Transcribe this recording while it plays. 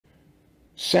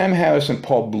Sam Harris and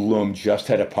Paul Bloom just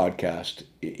had a podcast.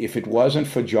 If it wasn't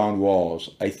for John Rawls,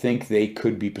 I think they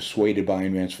could be persuaded by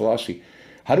Ayn Rand's philosophy.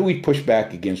 How do we push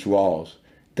back against Rawls?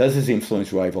 Does his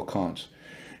influence rival Kant's?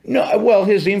 No, well,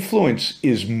 his influence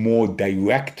is more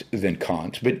direct than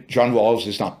Kant, but John Rawls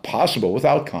is not possible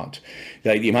without Kant.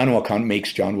 Like Immanuel Kant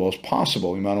makes John Rawls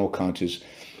possible. Immanuel Kant is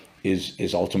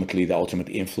ultimately the ultimate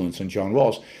influence on John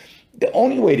Rawls. The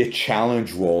only way to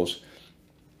challenge Rawls,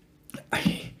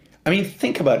 I mean,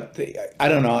 think about it. I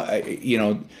don't know.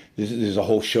 There's a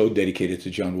whole show dedicated to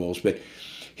John Rawls, but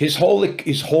his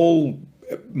whole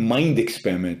mind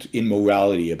experiment in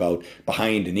morality about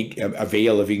behind a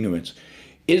veil of ignorance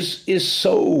is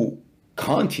so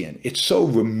Kantian. It's so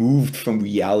removed from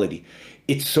reality.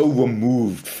 It's so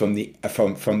removed from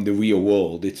the real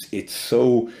world. It's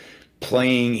so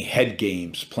playing head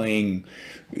games, playing,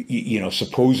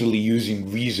 supposedly using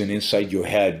reason inside your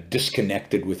head,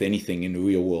 disconnected with anything in the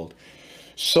real world.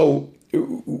 So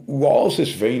Rawls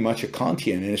is very much a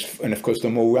Kantian, and of course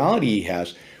the morality he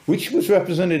has, which was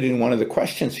represented in one of the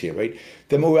questions here, right?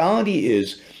 The morality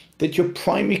is that your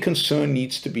primary concern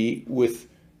needs to be with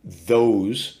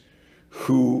those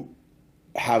who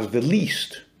have the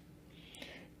least.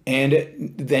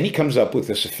 And then he comes up with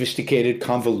a sophisticated,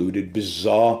 convoluted,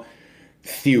 bizarre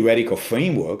theoretical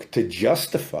framework to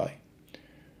justify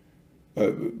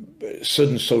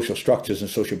certain social structures and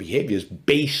social behaviors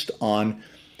based on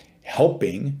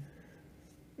helping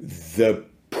the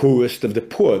poorest of the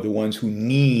poor, the ones who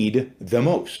need the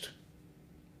most.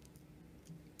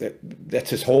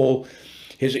 That's his whole.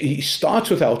 He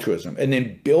starts with altruism and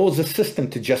then builds a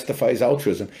system to justify his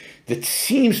altruism that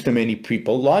seems to many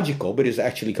people logical, but is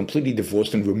actually completely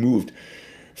divorced and removed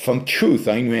from truth.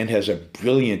 Ayn Rand has a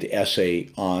brilliant essay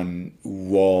on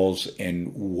Rawls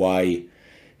and why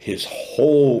his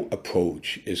whole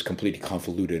approach is completely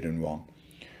convoluted and wrong.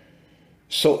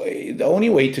 So the only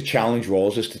way to challenge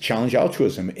Rawls is to challenge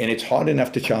altruism, and it's hard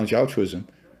enough to challenge altruism.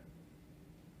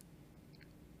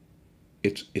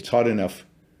 It's hard enough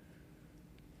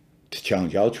to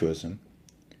challenge altruism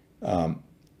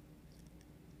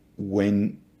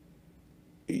when,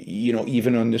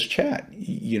 even on this chat,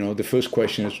 the first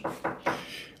question is,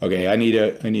 okay, I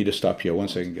need to stop here. 1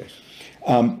 second, guys.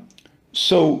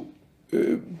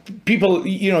 People,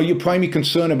 your primary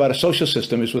concern about a social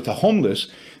system is with the homeless,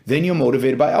 then you're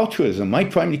motivated by altruism. My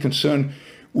primary concern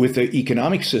with the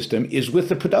economic system is with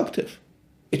the productive.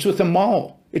 It's with the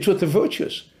moral. It's with the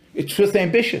virtuous. It's with the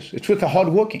ambitious. It's with the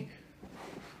hardworking.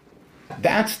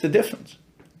 That's the difference.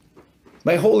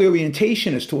 My whole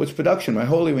orientation is towards production. My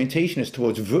whole orientation is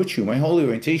towards virtue. My whole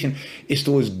orientation is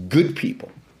towards good people.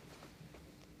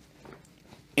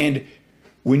 And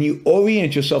when you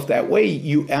orient yourself that way,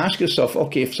 you ask yourself,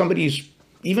 okay, if somebody's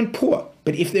even poor,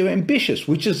 but if they're ambitious,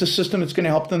 which is the system that's going to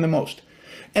help them the most?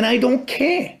 And I don't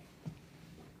care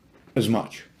as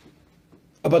much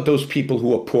about those people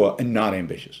who are poor and not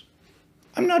ambitious.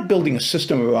 I'm not building a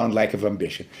system around lack of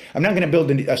ambition. I'm not going to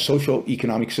build a social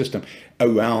economic system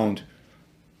around,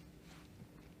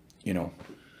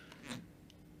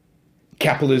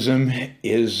 capitalism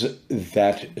is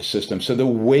that system. So the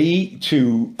way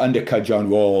to undercut John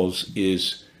Rawls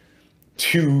is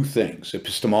two things.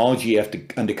 Epistemology, you have to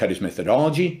undercut his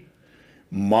methodology.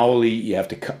 Morally, you have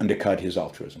to undercut his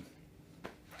altruism.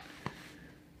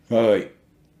 All right.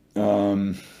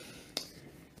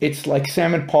 It's like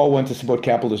Sam and Paul want to support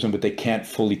capitalism, but they can't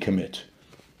fully commit.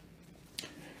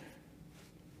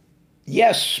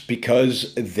 Yes,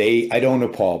 because I don't know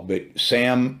Paul, but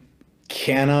Sam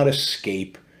cannot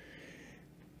escape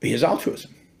his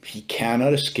altruism. He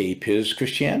cannot escape his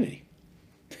Christianity,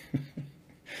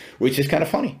 which is kind of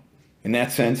funny. In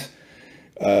that sense,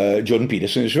 Jordan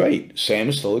Peterson is right. Sam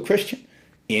is still a Christian.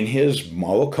 In his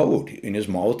moral code, in his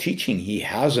moral teaching, he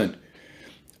hasn't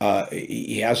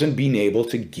been able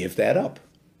to give that up.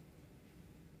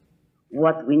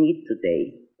 What we need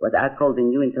today, what I call the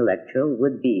new intellectual,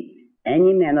 would be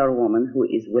any man or woman who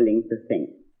is willing to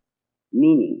think.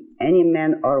 Meaning, any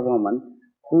man or woman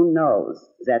who knows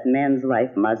that man's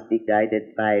life must be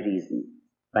guided by reason,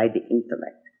 by the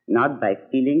intellect, not by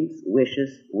feelings, wishes,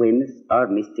 whims, or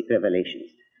mystic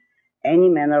revelations. Any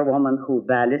man or woman who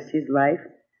values his life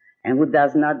and who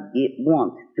does not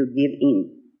want to give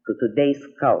in to today's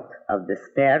cult of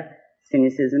despair,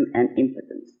 cynicism, and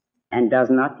impotence, and does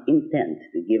not intend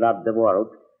to give up the world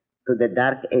to the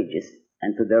dark ages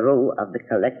and to the rule of the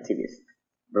collectivist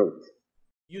brute.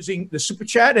 Using the super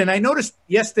chat, and I noticed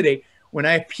yesterday when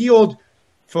I appealed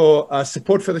for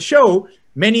support for the show,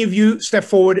 many of you stepped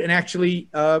forward and actually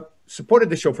supported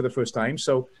the show for the first time.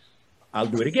 So I'll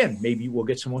do it again. Maybe we'll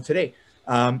get some more today.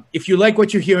 If you like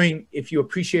what you're hearing, if you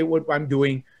appreciate what I'm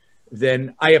doing,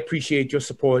 then I appreciate your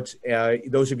support.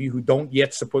 Those of you who don't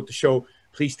yet support the show,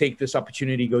 please take this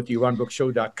opportunity. Go to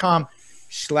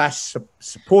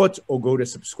yaronbrookshow.com/support or go to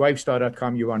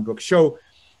subscribestar.com, Yaron Brook Show,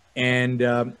 and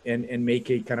make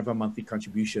a kind of a monthly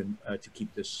contribution to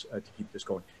keep this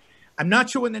going. I'm not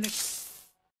sure when the next